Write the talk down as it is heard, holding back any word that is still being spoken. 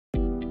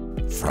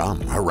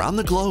from around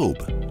the globe.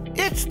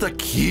 It's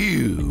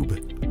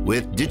theCUBE,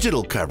 with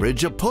digital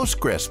coverage of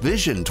Postgres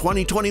Vision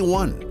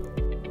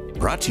 2021.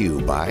 Brought to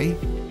you by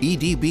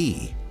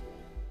EDB.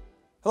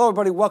 Hello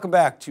everybody, welcome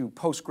back to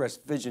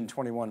Postgres Vision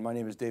 21. My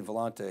name is Dave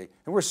Vellante,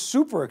 and we're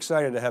super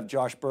excited to have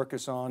Josh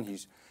Berkus on.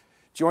 He's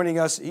joining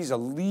us. He's a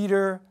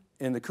leader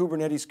in the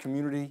Kubernetes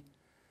community,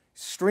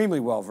 extremely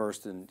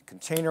well-versed in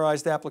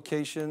containerized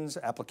applications,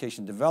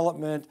 application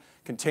development,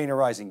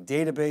 containerizing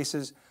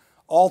databases,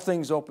 all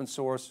things open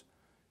source.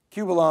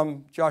 CUBE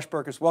alum, Josh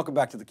Berkus, welcome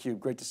back to theCUBE.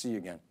 Great to see you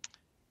again.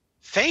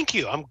 Thank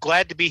you, I'm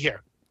glad to be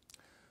here.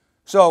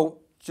 So,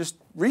 just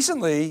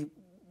recently,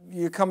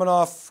 you're coming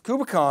off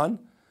KubeCon.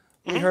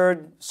 We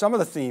heard some of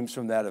the themes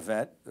from that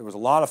event. There was a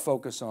lot of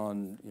focus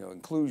on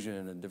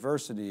inclusion and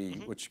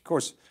diversity, which of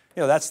course,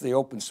 that's the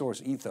open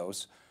source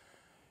ethos.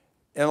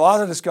 And a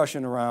lot of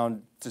discussion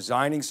around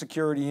designing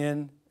security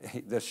in,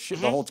 the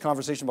whole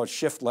conversation about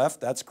shift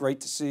left, that's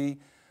great to see.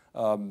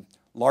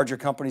 Larger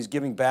companies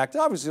giving back.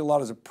 Obviously a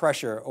lot of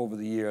pressure over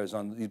the years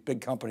on these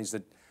big companies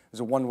that there's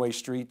a one-way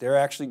street. They're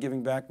actually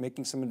giving back,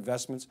 making some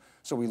investments.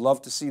 So we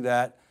love to see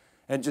that.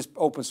 And just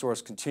open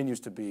source continues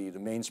to be the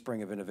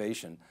mainspring of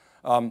innovation.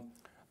 I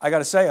got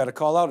to say, I had to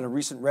call out in a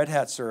recent Red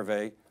Hat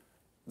survey,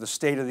 the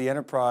state of the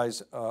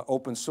enterprise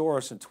open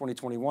source in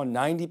 2021,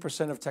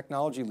 90% of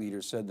technology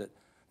leaders said that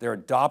they're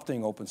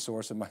adopting open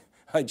source. And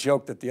I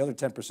joked that the other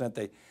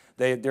 10%,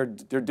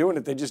 they're doing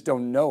it, they just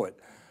don't know it.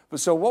 But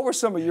so what were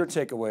some of your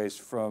takeaways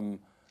from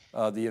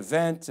the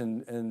event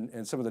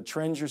and some of the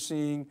trends you're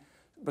seeing,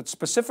 but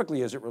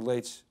specifically as it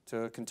relates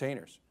to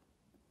containers?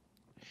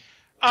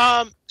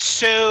 I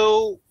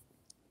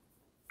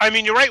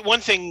mean, you're right.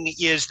 One thing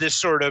is this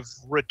sort of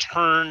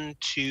return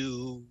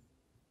to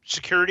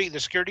security, the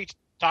security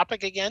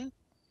topic again,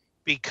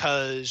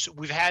 because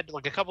we've had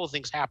like a couple of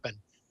things happen.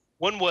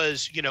 One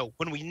was,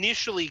 when we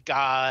initially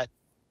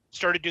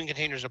started doing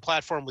containers as a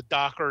platform with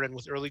Docker and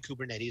with early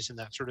Kubernetes and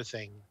that sort of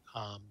thing,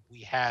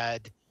 we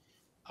got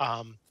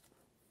a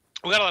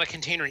lot of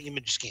container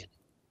image scanning,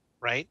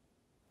 right?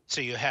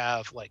 So you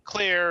have like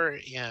Claire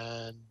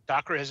and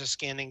Docker has a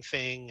scanning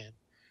thing, and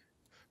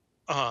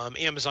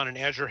Amazon and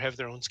Azure have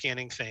their own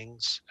scanning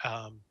things.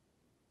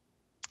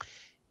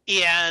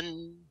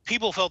 And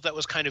people felt that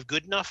was kind of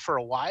good enough for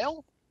a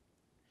while.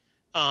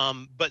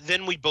 But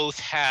then we both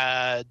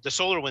had the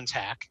SolarWinds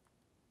hack.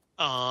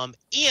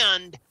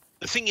 And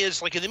the thing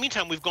is, like in the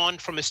meantime, we've gone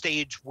from a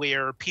stage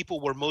where people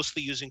were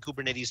mostly using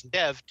Kubernetes in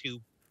dev to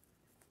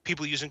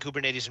people using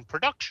Kubernetes in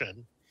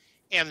production.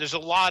 And there's a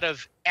lot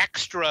of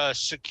extra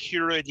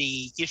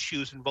security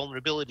issues and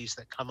vulnerabilities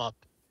that come up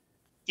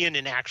in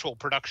an actual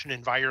production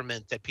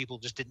environment that people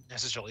just didn't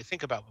necessarily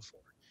think about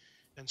before.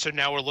 And so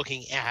now we're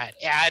looking at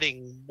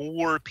adding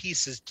more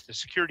pieces to the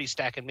security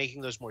stack and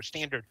making those more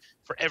standard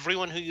for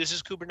everyone who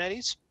uses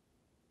Kubernetes.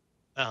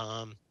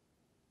 And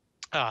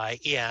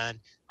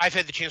I've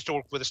had the chance to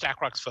work with the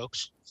StackRox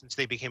folks since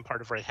they became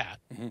part of Red Hat.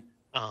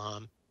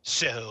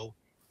 So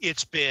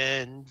it's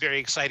been very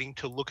exciting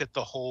to look at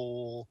the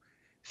whole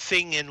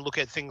thing and look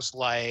at things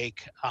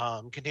like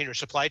container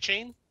supply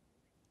chain.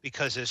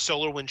 Because as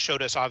SolarWinds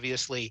showed us,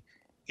 obviously,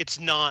 it's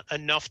not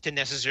enough to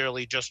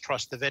necessarily just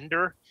trust the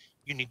vendor.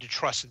 You need to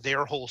trust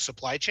their whole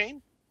supply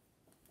chain.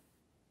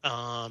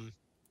 And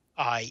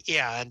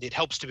it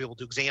helps to be able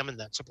to examine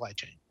that supply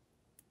chain.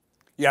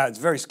 Yeah, it's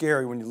very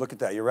scary when you look at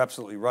that. You're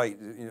absolutely right.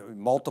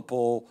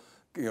 Multiple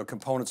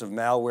components of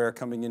malware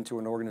coming into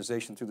an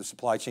organization through the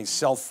supply chain,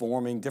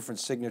 self-forming, different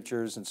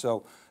signatures. And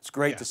so it's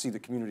great to see the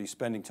community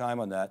spending time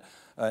on that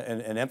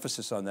and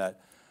emphasis on that.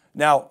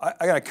 Now,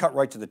 I got to cut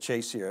right to the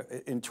chase here.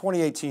 In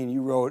 2018,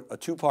 you wrote a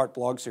two-part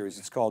blog series.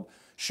 It's called,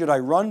 Should I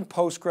Run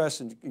Postgres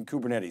in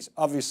Kubernetes?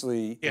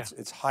 Obviously,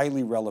 it's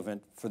highly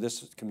relevant for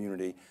this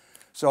community.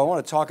 So I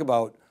want to talk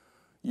about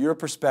your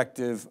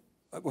perspective.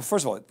 Well,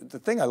 first of all, the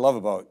thing I love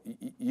about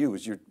you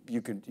is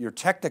you're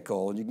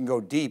technical and you can go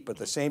deep, but at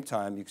the same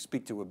time, you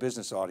speak to a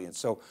business audience.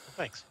 So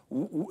thanks.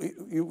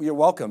 You're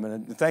welcome,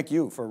 and thank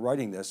you for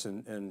writing this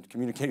and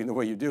communicating the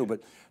way you do.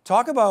 But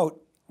talk about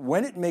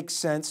when it makes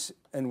sense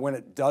and when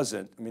it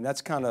doesn't. I mean,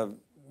 that's kind of,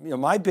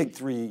 my big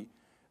three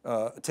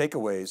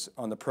takeaways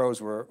on the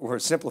pros were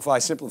simplify,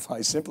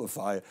 simplify,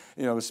 simplify,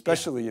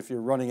 especially if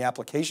you're running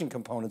application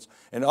components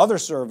and other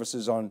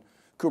services on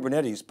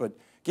Kubernetes. But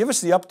give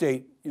us the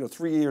update,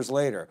 3 years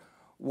later.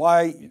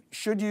 Why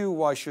should you,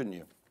 why shouldn't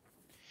you?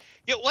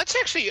 Yeah, let's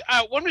actually,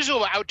 want to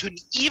zoom out to an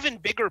even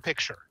bigger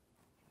picture,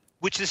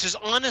 which this is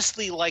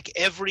honestly like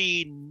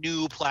every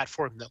new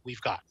platform that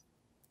we've got,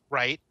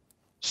 right?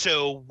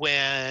 So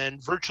when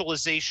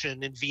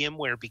virtualization and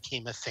VMware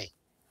became a thing,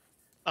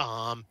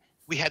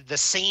 we had the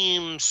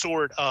same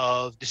sort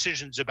of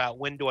decisions about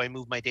when do I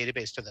move my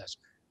database to this.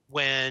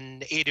 When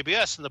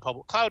AWS and the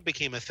public cloud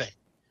became a thing,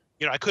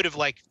 I could have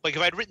like if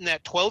I'd written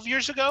that 12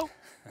 years ago,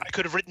 I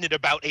could have written it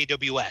about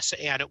AWS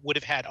and it would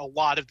have had a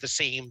lot of the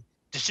same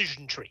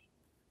decision tree.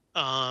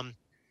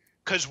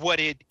 Because what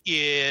it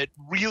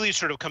really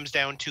sort of comes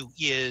down to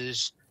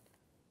is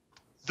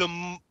the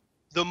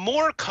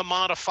more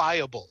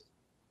commodifiable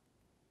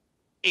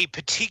a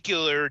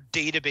particular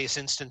database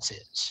instance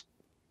is,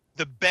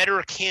 the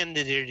better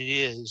candidate it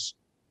is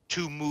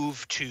to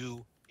move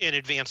to an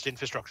advanced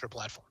infrastructure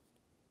platform.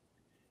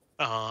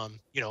 And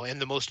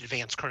the most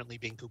advanced currently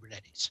being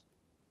Kubernetes.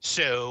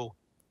 So,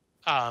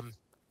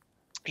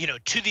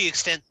 to the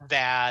extent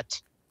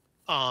that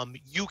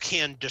you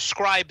can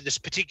describe this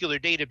particular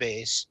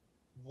database,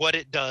 what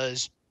it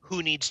does,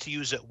 who needs to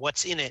use it,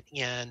 what's in it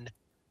in,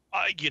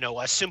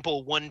 a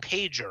simple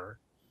one-pager,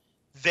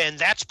 then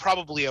that's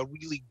probably a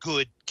really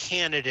good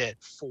candidate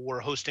for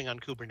hosting on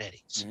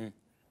Kubernetes. Mm-hmm.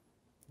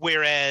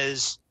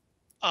 Whereas,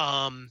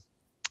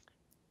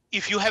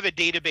 if you have a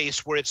database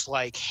where it's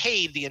like,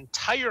 hey, the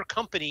entire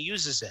company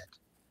uses it,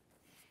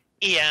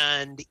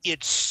 and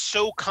it's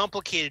so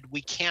complicated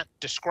we can't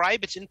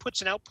describe its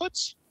inputs and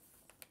outputs,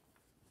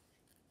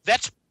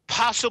 that's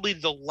possibly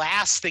the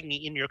last thing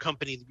in your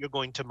company that you're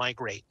going to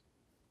migrate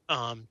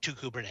to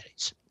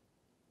Kubernetes.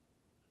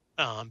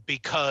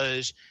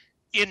 Because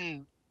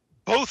in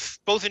both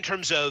in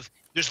terms of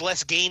there's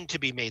less gain to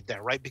be made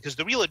there, right? Because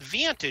the real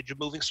advantage of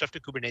moving stuff to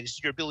Kubernetes is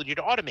your ability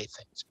to automate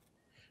things.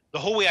 The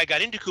whole way I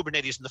got into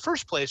Kubernetes in the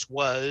first place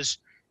was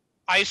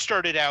I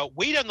started out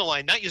way down the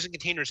line, not using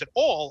containers at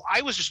all.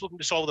 I was just looking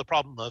to solve the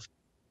problem of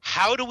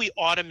how do we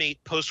automate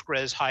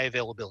Postgres high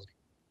availability?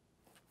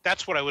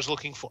 That's what I was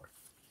looking for.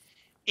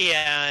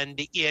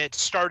 And it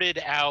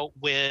started out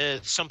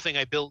with something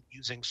I built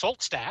using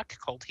SaltStack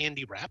called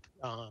HandyWrap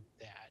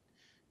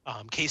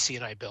that Casey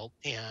and I built.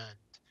 And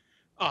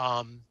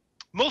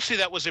mostly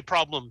that was a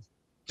problem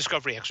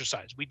discovery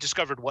exercise. We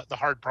discovered what the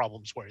hard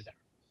problems were there.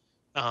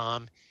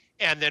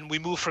 And then we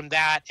moved from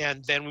that,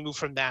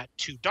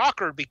 to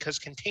Docker because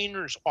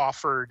containers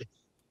offered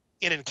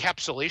an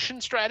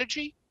encapsulation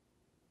strategy.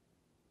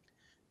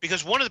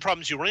 Because one of the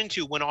problems you run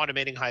into when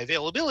automating high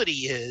availability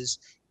is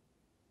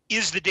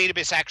the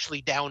database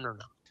actually down or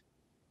not?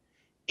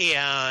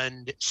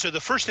 And so the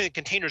first thing that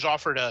containers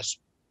offered us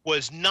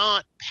was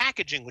not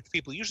packaging, which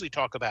people usually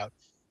talk about,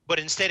 but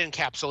instead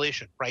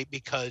encapsulation, right?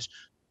 Because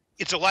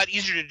it's a lot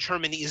easier to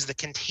determine is the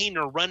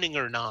container running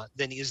or not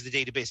than is the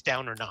database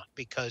down or not,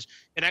 because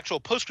an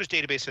actual Postgres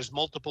database has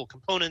multiple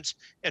components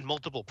and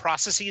multiple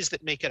processes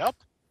that make it up.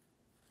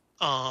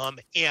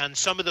 And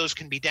some of those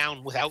can be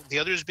down without the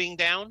others being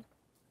down,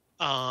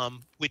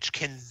 which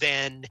can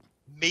then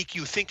make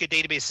you think a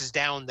database is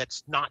down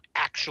that's not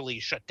actually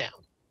shut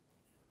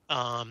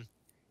down.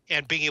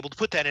 And being able to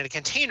put that in a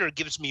container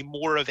gives me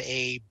more of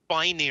a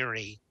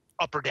binary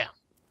up or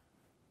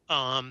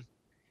down.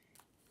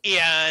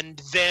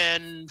 And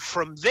then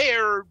from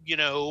there,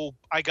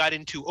 I got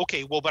into,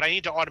 okay, well, but I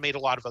need to automate a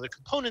lot of other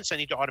components. I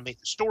need to automate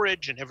the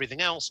storage and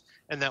everything else.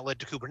 And that led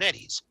to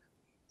Kubernetes.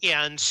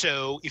 And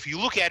so if you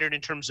look at it in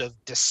terms of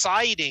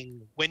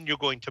deciding when you're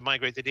going to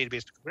migrate the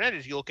database to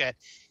Kubernetes, you look at,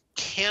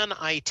 can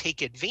I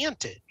take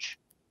advantage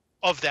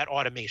of that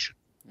automation,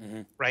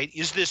 right?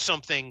 Is this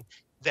something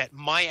that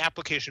my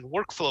application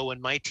workflow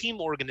and my team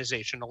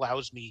organization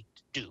allows me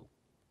to do?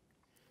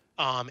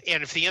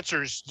 And if the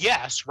answer is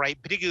yes,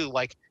 right, particularly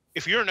like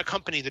if you're in a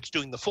company that's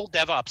doing the full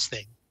DevOps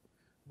thing,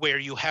 where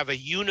you have a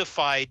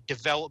unified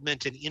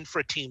development and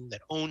infra team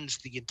that owns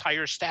the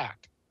entire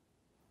stack,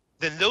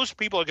 then those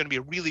people are going to be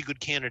a really good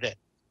candidate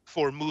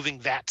for moving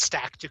that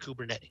stack to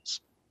Kubernetes.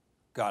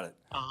 Got it.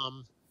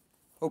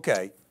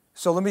 Okay,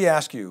 so let me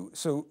ask you,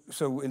 so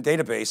in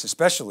database,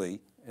 especially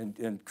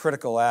in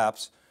critical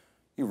apps,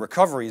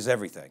 recovery is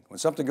everything. When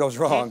something goes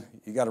wrong,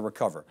 you got to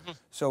recover.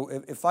 So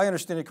if I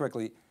understand it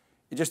correctly,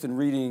 just in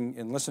reading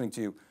and listening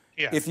to you,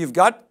 if you've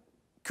got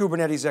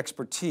Kubernetes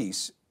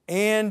expertise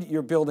and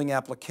you're building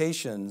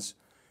applications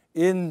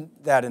in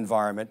that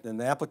environment and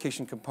the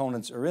application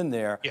components are in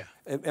there,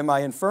 am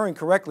I inferring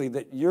correctly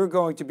that you're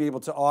going to be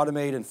able to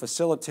automate and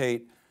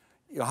facilitate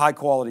high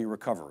quality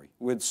recovery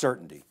with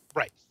certainty?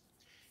 Right.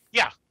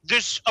 Yeah,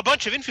 there's a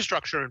bunch of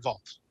infrastructure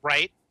involved,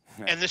 right?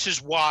 And this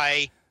is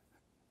why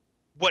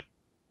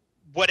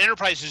what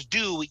enterprises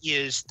do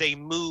is they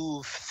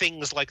move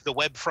things like the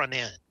web front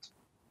end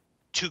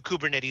to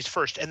Kubernetes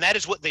first. And that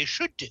is what they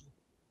should do,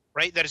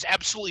 right? That is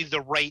absolutely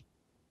the right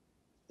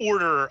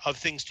order of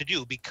things to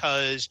do,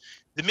 because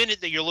the minute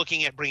that you're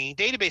looking at bringing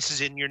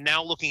databases in, you're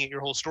now looking at your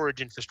whole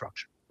storage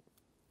infrastructure,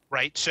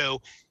 right?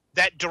 So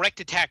that direct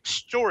attack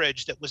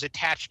storage that was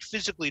attached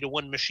physically to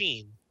one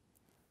machine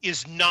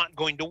is not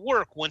going to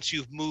work once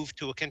you've moved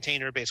to a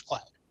container-based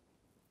cloud,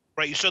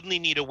 right? You suddenly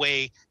need a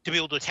way to be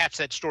able to attach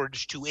that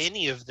storage to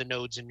any of the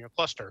nodes in your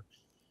cluster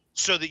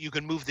so that you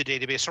can move the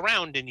database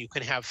around and you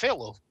can have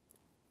failover.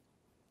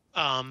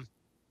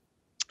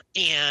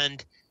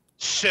 And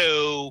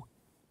so,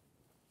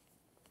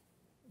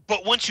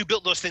 but once you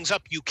build those things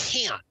up, you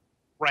can't,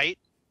 right?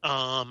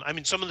 I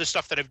mean, some of the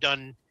stuff that I've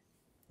done,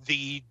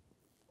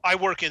 I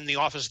work in the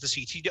office of the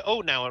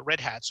CTO now at Red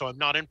Hat, so I'm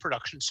not in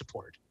production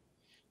support.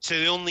 So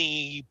the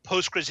only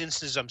Postgres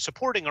instances I'm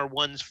supporting are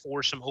ones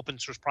for some open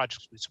source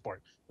projects we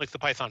support, like the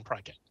Python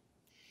project.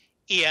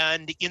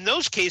 And in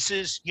those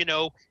cases,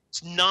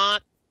 it's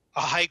not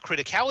a high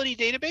criticality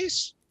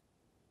database,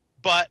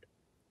 but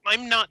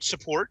I'm not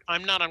support.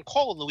 I'm not on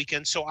call on the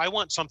weekend, so I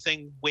want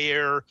something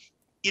where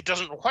it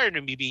doesn't require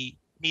me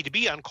to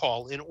be on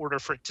call in order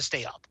for it to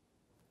stay up.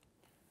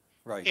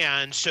 Right.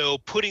 And so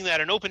putting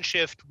that in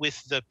OpenShift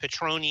with the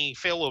Petroni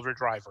failover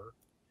driver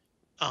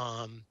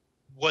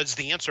was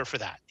the answer for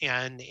that.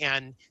 And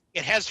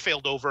it has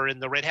failed over,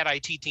 and the Red Hat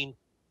IT team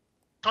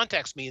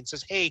contacts me and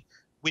says, hey,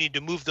 we need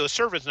to move those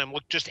servers. And I'm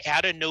like, just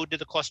add a node to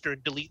the cluster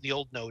and delete the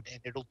old node, and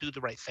it'll do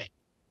the right thing.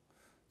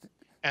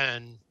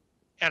 And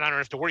I don't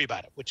have to worry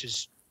about it, which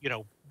is,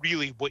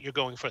 really what you're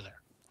going for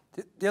there.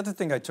 The other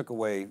thing I took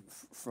away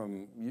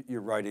from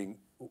your writing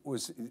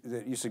was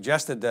that you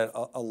suggested that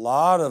a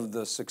lot of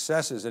the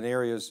successes in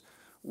areas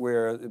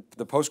where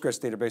the Postgres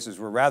databases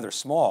were rather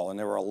small, and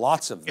there were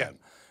lots of them.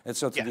 And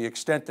so to the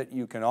extent that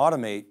you can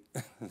automate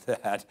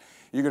that,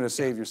 you're going to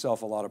save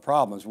yourself a lot of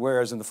problems.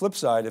 Whereas on the flip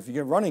side, if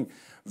you're running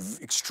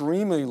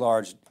extremely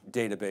large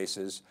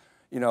databases,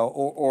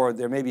 or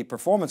there may be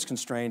performance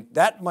constraint,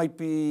 that might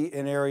be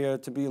an area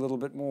to be a little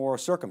bit more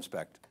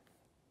circumspect.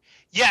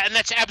 Yeah, and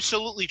that's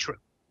absolutely true.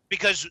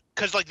 Because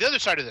like the other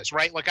side of this,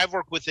 right? Like I've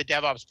worked with the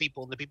DevOps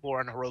people and the people who are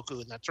on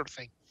Heroku and that sort of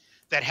thing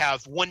that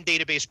have one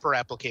database per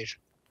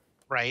application,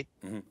 right?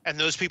 Mm-hmm. And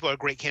those people are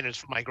great candidates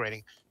for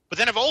migrating. But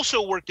then I've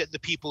also worked at the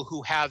people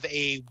who have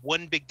a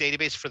one big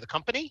database for the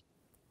company,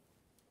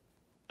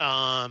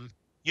 where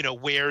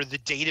the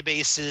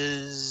database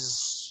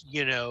is,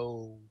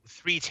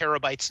 3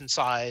 terabytes in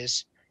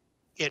size.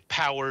 It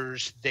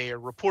powers their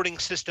reporting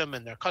system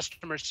and their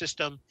customer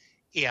system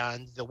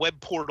and the web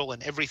portal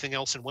and everything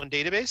else in one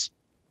database.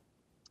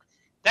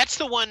 That's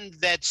the one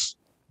that's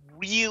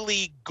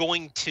really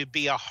going to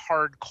be a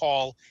hard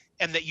call,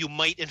 and that you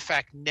might in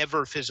fact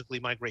never physically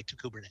migrate to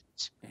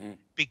Kubernetes. Mm-hmm.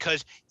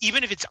 Because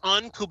even if it's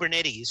on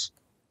Kubernetes,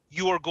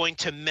 you are going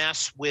to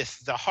mess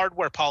with the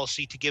hardware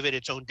policy to give it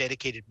its own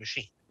dedicated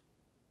machine.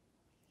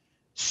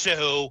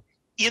 So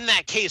in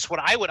that case, what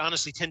I would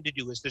honestly tend to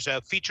do is there's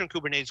a feature in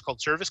Kubernetes called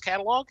Service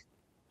Catalog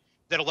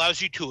that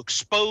allows you to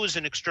expose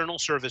an external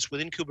service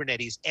within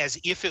Kubernetes as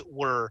if it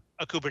were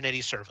a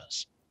Kubernetes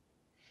service.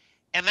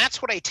 And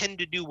that's what I tend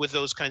to do with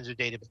those kinds of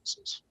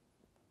databases,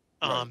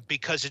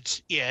 because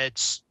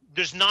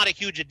there's not a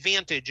huge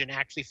advantage in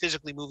actually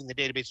physically moving the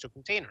database to a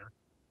container.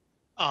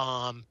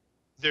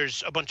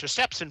 There's a bunch of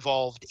steps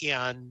involved,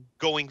 and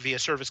going via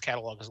Service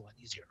Catalog is a lot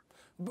easier.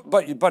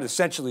 But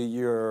essentially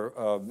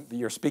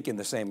you're speaking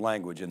the same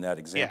language in that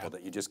example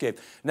that you just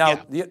gave. Now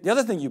the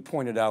other thing you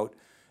pointed out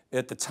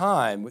at the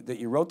time that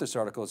you wrote this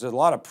article is there's a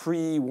lot of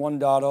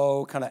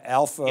pre-1.0 kind of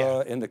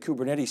alpha in the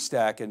Kubernetes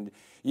stack, and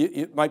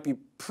it might be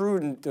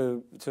prudent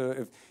to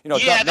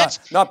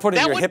not putting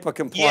your HIPAA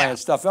compliant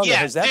stuff on there.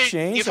 Has that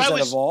changed? Has that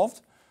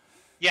evolved?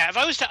 Yeah, if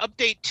I was to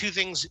update 2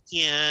 things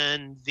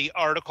in the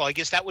article, I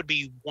guess that would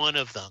be one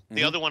of them.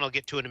 The other one I'll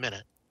get to in a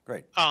minute.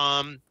 Great.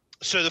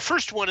 So the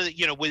first one,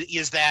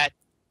 is that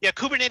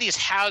Kubernetes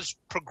has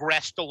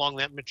progressed along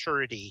that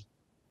maturity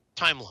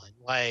timeline.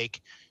 Like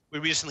we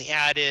recently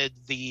added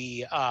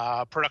the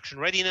production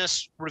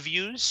readiness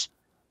reviews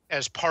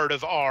as part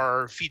of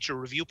our feature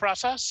review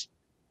process.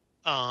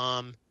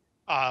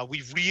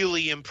 We've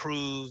really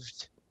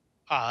improved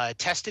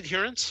test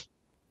adherence,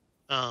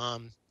 so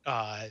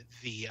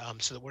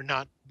that we're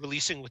not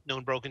releasing with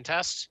known broken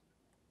tests,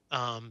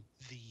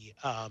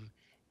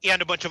 and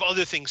a bunch of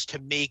other things to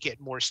make it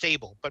more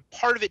stable. But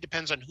part of it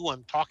depends on who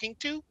I'm talking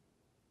to,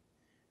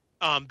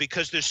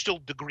 because there's still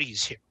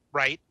degrees here,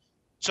 right?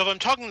 So if I'm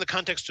talking in the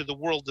context of the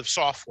world of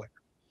software,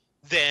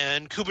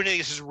 then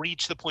Kubernetes has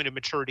reached the point of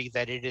maturity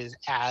that it is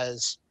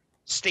as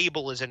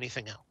stable as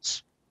anything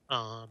else.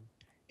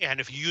 And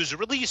if you use a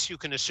release, you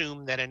can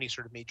assume that any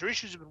sort of major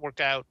issues have been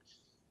worked out.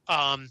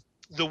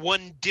 The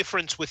one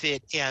difference with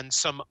it and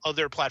some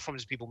other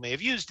platforms people may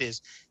have used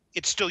is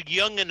it's still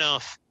young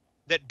enough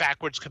that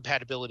backwards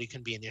compatibility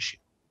can be an issue.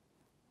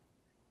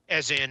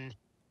 As in,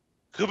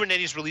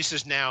 Kubernetes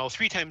releases now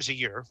 3 times a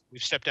year.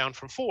 We've stepped down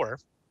from 4.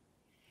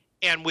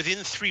 And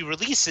within 3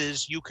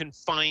 releases, you can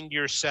find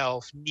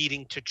yourself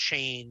needing to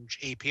change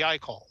API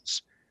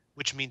calls,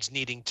 which means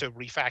needing to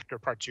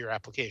refactor parts of your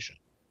application.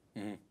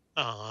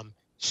 Mm-hmm.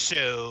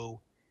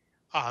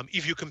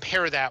 If you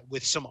compare that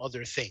with some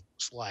other things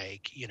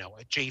like,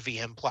 a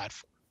JVM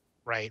platform,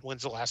 right?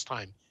 When's the last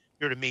time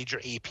you had a major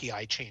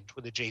API change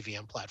with a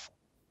JVM platform?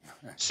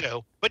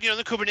 So, but the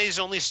Kubernetes is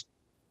only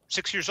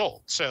 6 years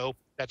old, so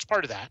that's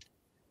part of that.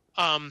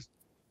 And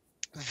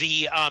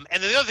the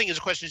other thing is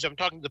a question is I'm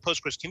talking to the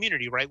Postgres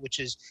community, right? Which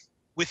is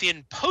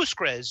within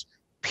Postgres,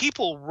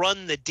 people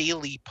run the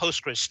daily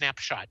Postgres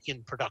snapshot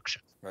in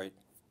production. Right.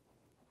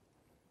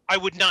 I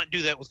would not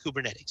do that with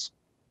Kubernetes.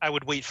 I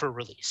would wait for a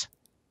release.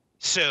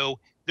 So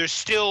there's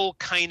still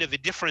kind of a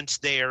difference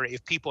there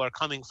if people are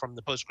coming from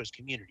the Postgres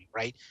community,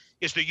 right?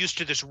 Is they're used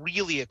to this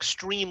really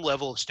extreme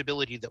level of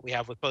stability that we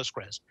have with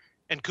Postgres,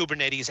 and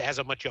Kubernetes as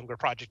a much younger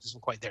project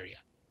isn't quite there yet.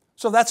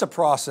 So that's a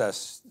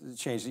process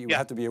change that you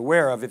have to be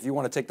aware of if you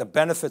want to take the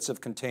benefits of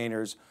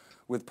containers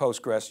with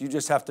Postgres. You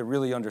just have to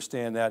really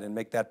understand that and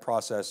make that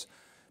process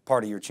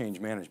part of your change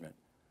management.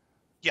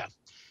 Yeah.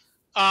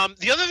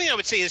 The other thing I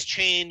would say has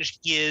changed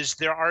is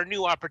there are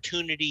new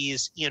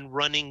opportunities in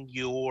running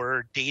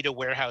your data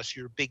warehouse,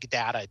 your big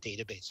data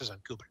databases on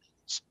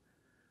Kubernetes.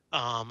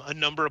 A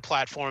number of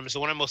platforms. The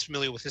one I'm most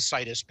familiar with is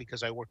Citus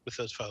because I work with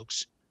those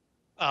folks.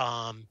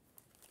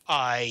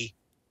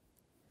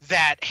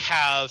 That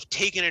have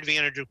taken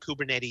advantage of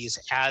Kubernetes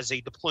as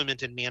a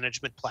deployment and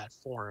management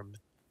platform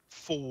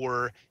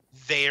for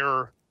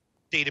their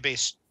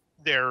database,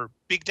 their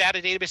big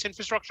data database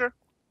infrastructure,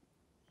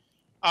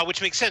 which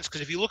makes sense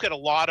because if you look at a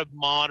lot of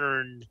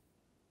modern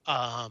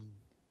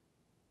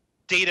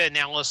data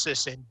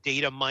analysis and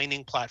data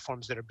mining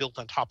platforms that are built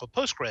on top of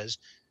Postgres,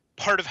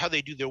 part of how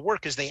they do their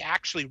work is they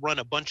actually run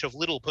a bunch of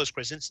little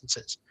Postgres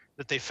instances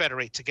that they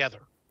federate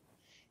together.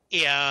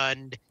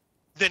 And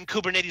then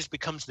Kubernetes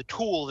becomes the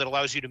tool that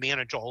allows you to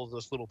manage all of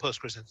those little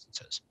Postgres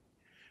instances.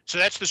 So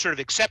that's the sort of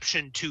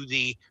exception to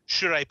the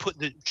should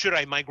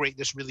I migrate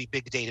this really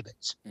big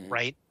database,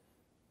 right?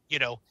 You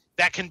know,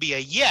 that can be a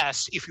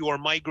yes if you are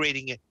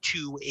migrating it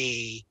to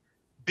a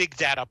big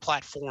data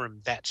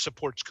platform that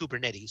supports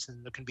Kubernetes,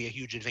 and there can be a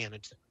huge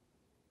advantage there.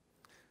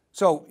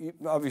 So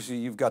obviously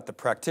you've got the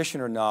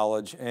practitioner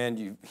knowledge and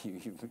you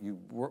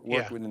work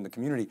within the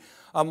community.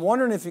 I'm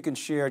wondering if you can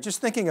share,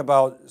 just thinking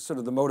about sort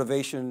of the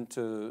motivation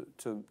to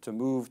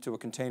move to a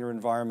container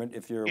environment,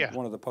 if you're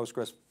one of the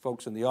Postgres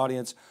folks in the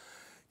audience,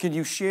 can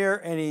you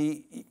share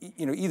any,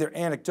 either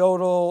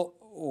anecdotal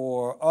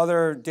or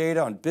other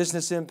data on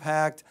business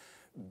impact,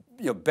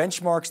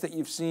 benchmarks that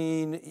you've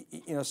seen,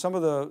 some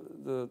of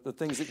the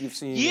things that you've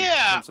seen in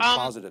terms of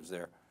positives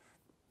there?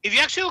 If you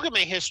actually look at my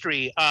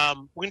history,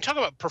 we can talk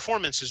about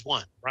performance as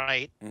one,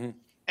 right? And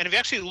if you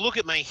actually look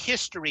at my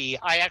history,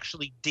 I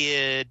actually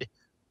did,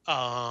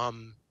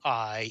 and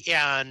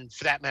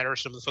for that matter,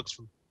 some of the folks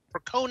from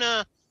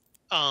Percona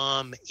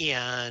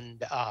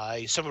and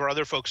some of our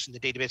other folks in the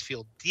database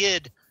field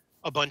did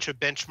a bunch of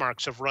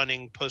benchmarks of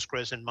running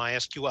Postgres and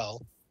MySQL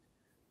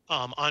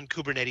on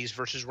Kubernetes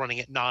versus running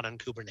it not on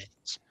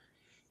Kubernetes.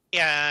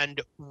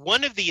 And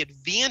one of the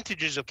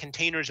advantages of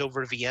containers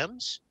over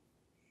VMs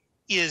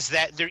is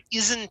that there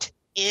isn't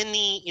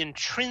any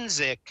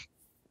intrinsic,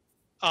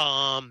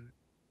 there's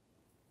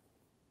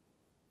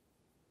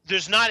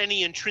not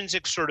any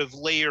intrinsic sort of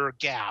layer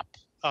gap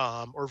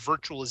or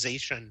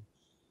virtualization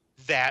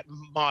that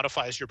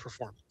modifies your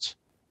performance.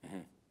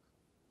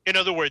 In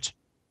other words,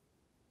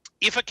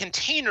 if a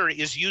container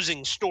is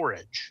using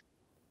storage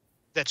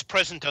that's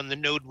present on the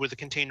node where the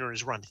container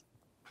is running,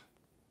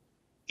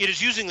 it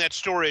is using that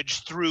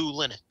storage through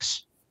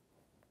Linux.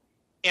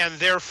 And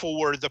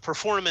therefore, the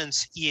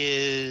performance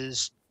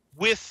is,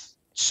 with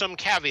some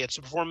caveats,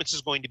 the performance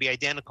is going to be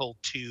identical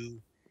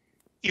to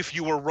if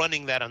you were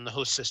running that on the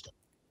host system.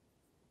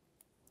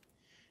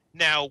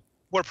 Now,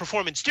 where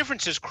performance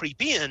differences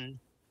creep in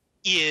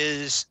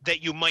is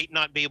that you might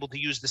not be able to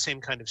use the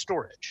same kind of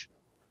storage.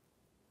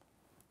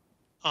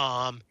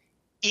 And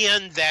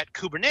that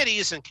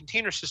Kubernetes and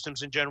container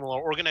systems in general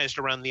are organized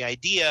around the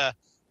idea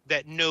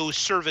that no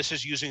service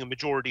is using a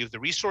majority of the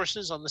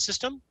resources on the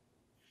system.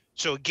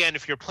 So again,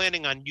 if you're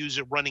planning on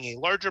running a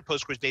larger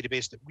Postgres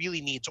database that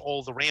really needs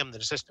all the RAM that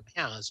a system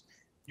has,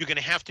 you're going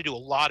to have to do a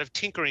lot of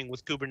tinkering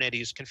with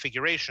Kubernetes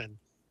configuration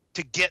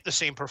to get the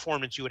same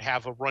performance you would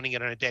have of running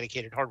it on a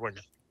dedicated hardware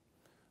node.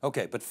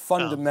 Okay, but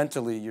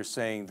fundamentally you're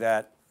saying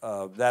that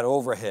that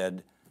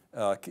overhead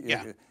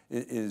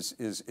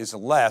is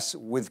less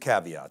with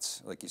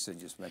caveats, like you said,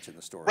 you just mentioned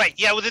the storage. Right,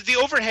 yeah, well, the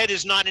overhead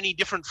is not any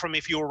different from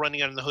if you were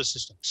running it on the host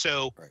system.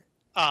 So.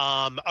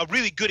 A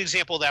really good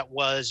example of that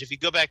was if you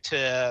go back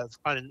to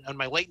on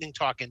my lightning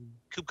talk in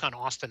KubeCon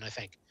Austin, I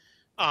think,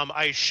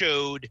 I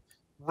showed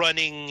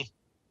running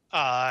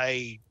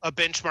a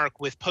benchmark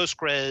with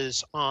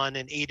Postgres on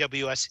an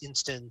AWS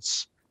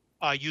instance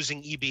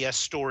using EBS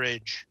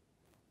storage,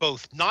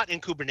 both not in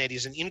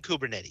Kubernetes and in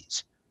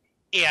Kubernetes.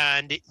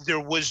 And there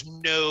was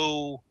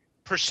no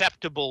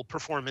perceptible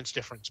performance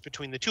difference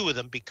between the two of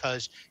them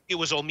because it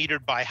was all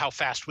metered by how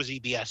fast was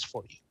EBS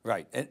for you.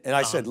 Right, and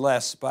I said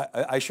less, but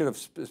I should have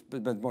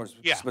been more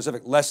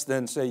specific, less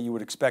than, say, you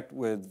would expect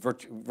with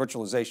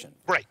virtualization.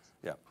 Right,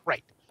 yeah,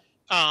 right.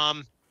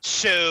 And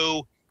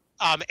so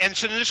then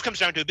this comes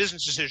down to a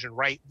business decision,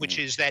 right, which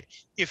is that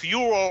if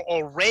you're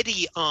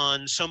already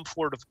on some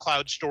sort of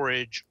cloud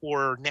storage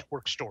or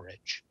network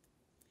storage,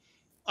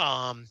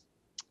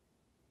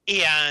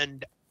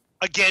 and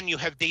again, you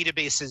have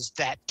databases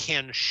that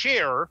can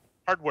share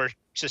hardware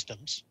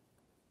systems,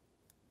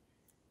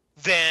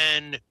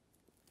 then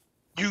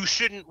you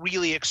shouldn't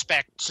really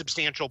expect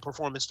substantial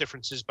performance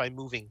differences by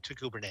moving to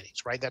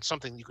Kubernetes, right? That's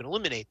something you can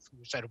eliminate from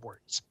your set of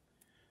worries.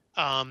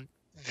 But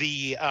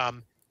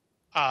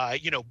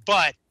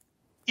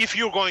if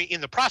you're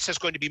in the process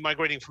going to be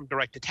migrating from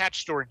direct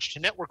attached storage to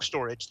network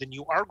storage, then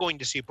you are going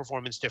to see a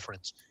performance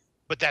difference,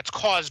 but that's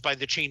caused by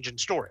the change in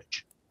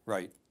storage.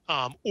 Right.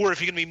 Or if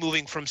you're going to be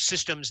moving from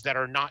systems that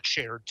are not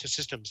shared to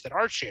systems that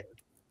are shared,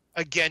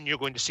 again, you're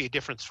going to see a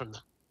difference from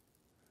them.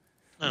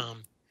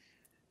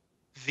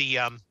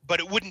 But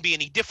it wouldn't be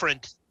any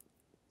different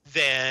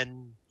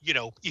than,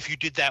 if you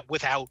did that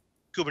without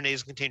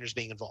Kubernetes containers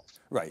being involved.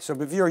 Right, so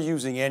if you're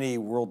using any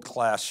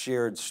world-class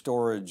shared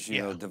storage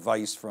Yeah.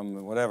 device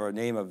from whatever,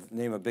 name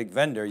a big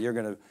vendor, you're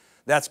going to,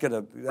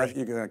 Right.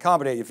 you're going to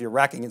accommodate if you're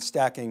racking and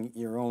stacking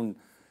your own,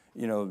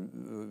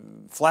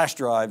 flash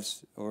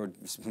drives, or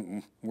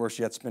worse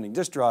yet, spinning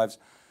disk drives,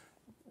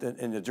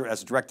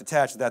 as direct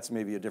attached, that's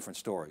maybe a different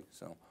story.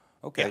 So,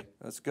 okay, Yeah.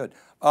 that's good.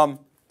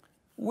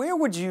 Where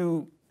would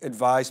you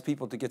advise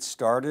people to get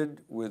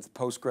started with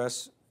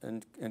Postgres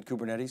and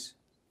Kubernetes?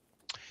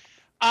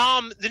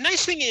 The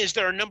nice thing is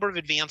there are a number of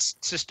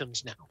advanced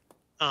systems now.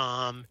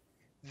 And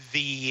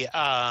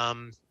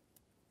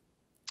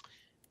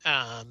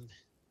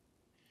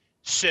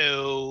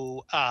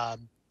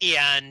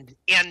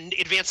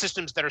advanced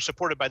systems that are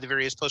supported by the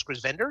various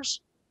Postgres vendors.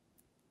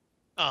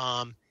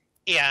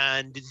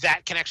 And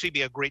that can actually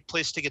be a great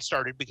place to get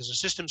started because the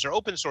systems are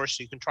open source,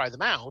 so you can try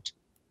them out.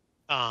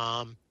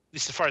 At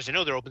least as far as I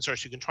know, they're open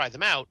source, you can try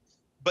them out.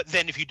 But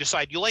then if you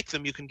decide you like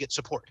them, you can get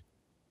support.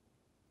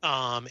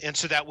 And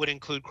so that would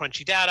include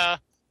Crunchy Data.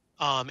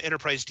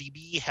 Enterprise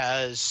DB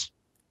has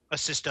a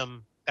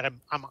system that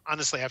I'm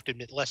honestly, I have to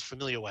admit, less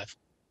familiar with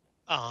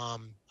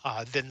than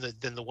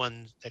the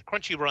one that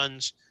Crunchy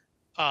runs.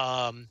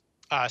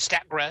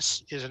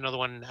 Statgress is another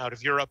one out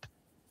of Europe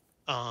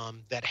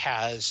that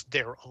has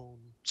their own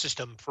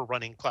system for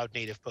running cloud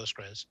native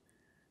Postgres.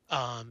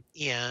 And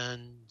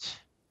it's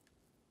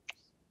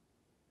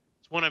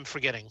one I'm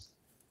forgetting.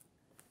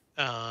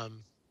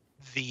 And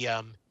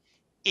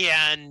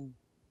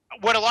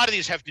what a lot of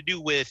these have to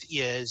do with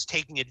is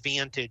taking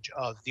advantage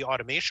of the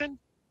automation.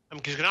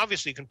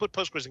 Because you can put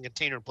Postgres in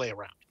container and play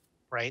around,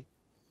 right?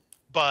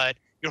 But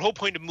your whole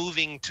point of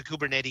moving to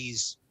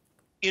Kubernetes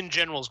in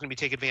general is going to be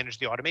take advantage of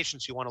the automation.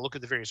 So you want to look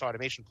at the various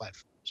automation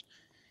platforms.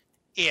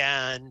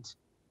 And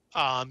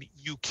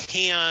you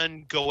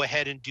can go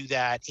ahead and do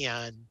that.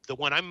 And the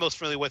one I'm most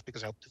familiar with,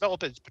 because I helped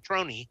develop it, is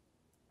Patroni,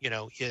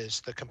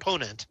 is the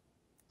component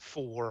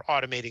for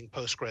automating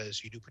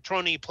Postgres. You do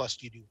Patroni,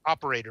 plus you do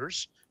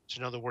operators. It's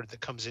another word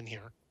that comes in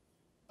here.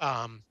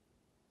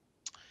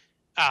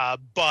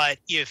 But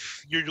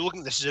if you're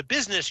looking at this as a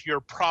business,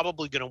 you're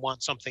probably going to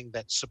want something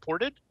that's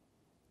supported,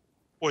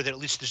 or that at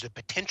least there's a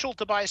potential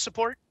to buy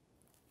support.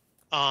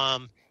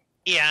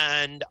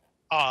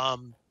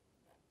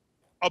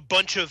 A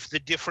bunch of the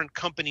different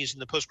companies in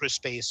the Postgres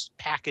space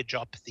package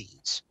up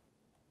these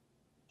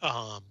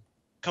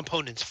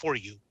components for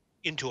you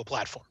into a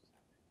platform.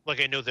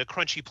 Like I know the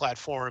Crunchy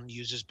platform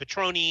uses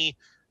Patroni,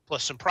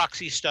 plus some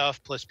proxy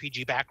stuff, plus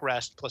PG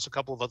backrest, plus a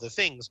couple of other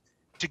things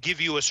to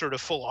give you a sort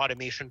of full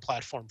automation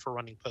platform for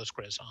running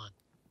Postgres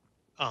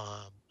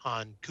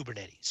on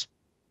Kubernetes.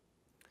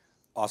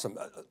 Awesome.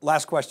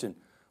 Last question.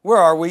 Where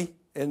are we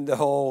in the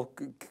whole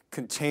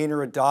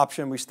container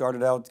adoption? We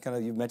started out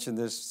you mentioned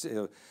this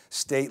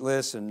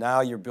stateless, and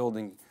now you're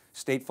building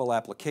stateful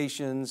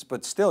applications,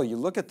 but still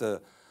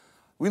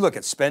we look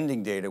at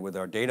spending data with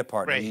our data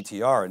partner, Right.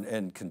 ETR,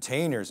 and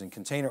containers and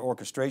container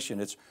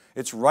orchestration.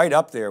 It's right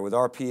up there with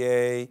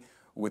RPA,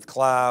 with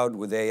cloud,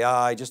 with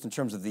AI, just in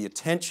terms of the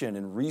attention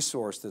and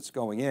resource that's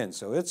going in.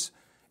 So it's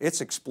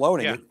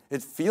exploding. Yeah.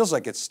 It feels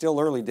like it's still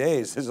early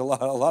days. There's a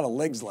lot of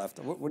legs left.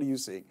 What do you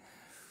see?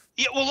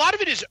 Yeah, well, a lot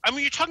of it is,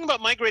 you're talking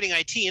about migrating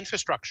IT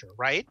infrastructure,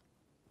 right?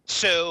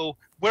 So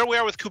where we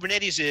are with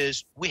Kubernetes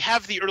is we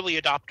have the early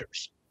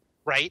adopters,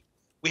 right?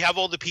 We have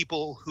all the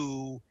people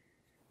who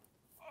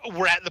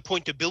were at the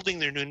point of building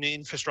their new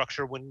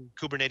infrastructure when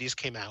Kubernetes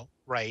came out,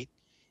 right?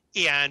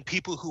 And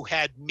people who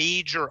had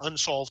major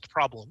unsolved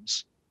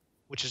problems,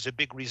 which is a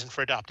big reason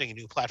for adopting a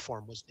new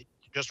platform, was that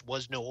there just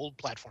was no old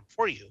platform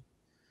for you.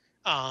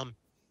 And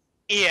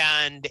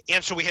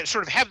so we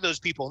sort of have those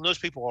people, and those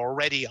people are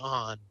already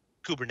on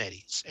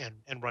Kubernetes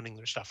and running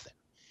their stuff there.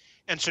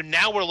 And so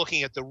now we're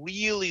looking at the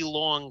really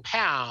long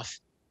path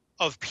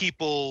of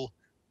people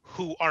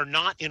who are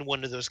not in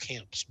one of those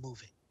camps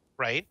moving,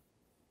 right?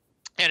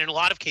 And in a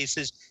lot of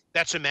cases,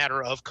 that's a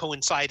matter of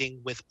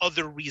coinciding with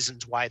other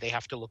reasons why they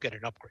have to look at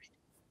an upgrade.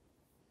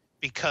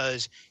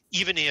 Because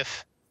even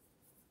if,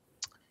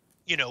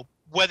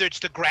 whether it's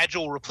the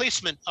gradual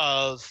replacement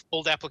of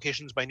old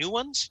applications by new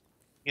ones,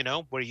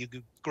 where you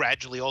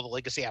gradually all the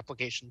legacy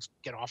applications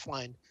get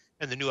offline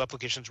and the new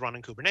applications run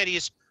in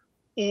Kubernetes,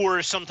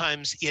 or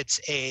sometimes it's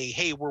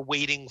hey, we're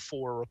waiting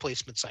for a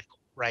replacement cycle,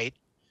 right?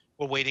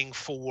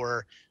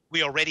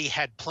 We already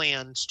had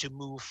plans to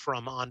move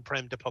from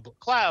on-prem to public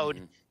cloud,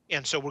 Mm-hmm.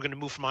 and so we're going to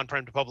move from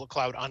on-prem to public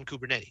cloud on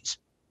Kubernetes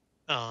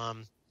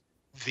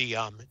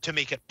to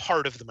make it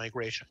part of the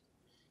migration.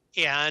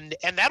 And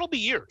that'll be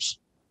years.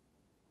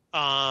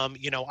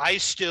 I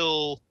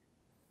still,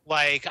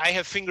 I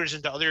have fingers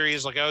into other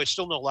areas, I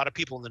still know a lot of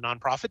people in the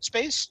nonprofit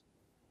space,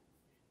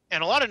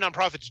 and a lot of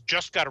nonprofits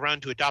just got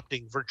around to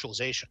adopting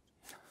virtualization.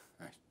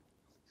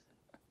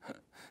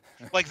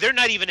 Right. They're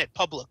not even at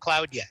public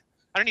cloud yet.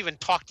 I don't even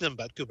talk to them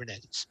about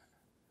Kubernetes.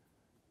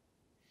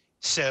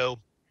 So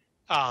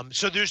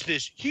there's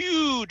this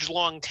huge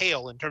long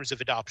tail in terms of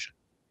adoption.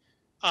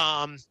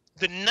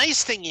 The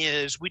nice thing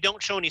is we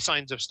don't show any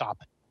signs of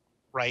stopping,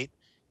 right?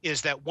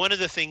 Is that one of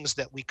the things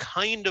that we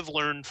kind of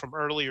learned from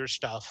earlier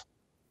stuff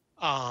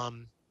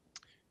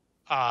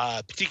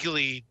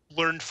particularly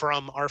learned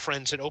from our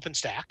friends at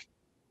OpenStack,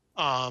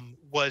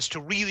 was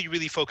to really,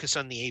 really focus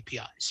on the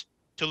APIs,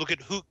 to look at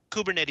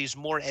Kubernetes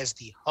more as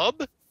the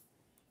hub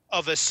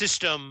of a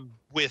system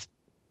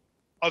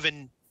of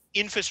an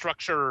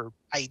infrastructure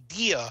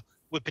idea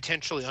with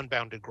potentially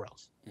unbounded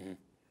growth. Mm-hmm.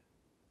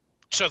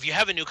 So if you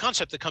have a new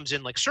concept that comes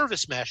in like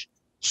service mesh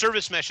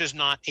is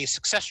not a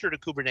successor to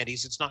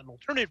Kubernetes. It's not an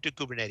alternative to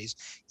Kubernetes.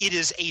 It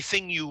is a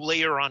thing you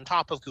layer on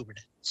top of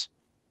Kubernetes,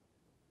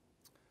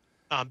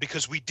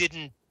 because we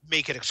didn't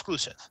make it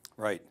exclusive.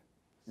 Right,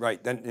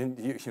 right. Then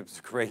it's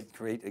a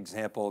great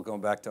example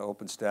going back to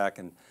OpenStack,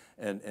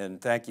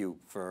 and thank you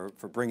for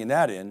bringing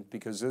that in,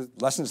 because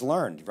lessons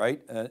learned,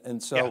 right?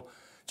 And so, yeah.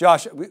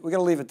 Josh, we got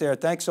to leave it there.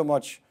 Thanks so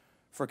much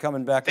for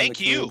coming back on theCUBE. Thank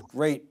you.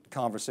 Great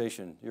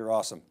conversation. You're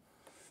awesome.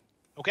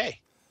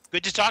 Okay.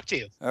 Good to talk to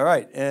you. All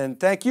right, and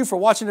thank you for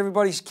watching,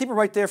 everybody. Keep it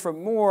right there for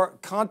more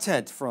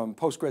content from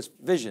Postgres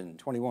Vision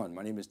 21.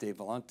 My name is Dave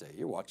Vellante.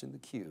 You're watching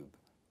theCUBE.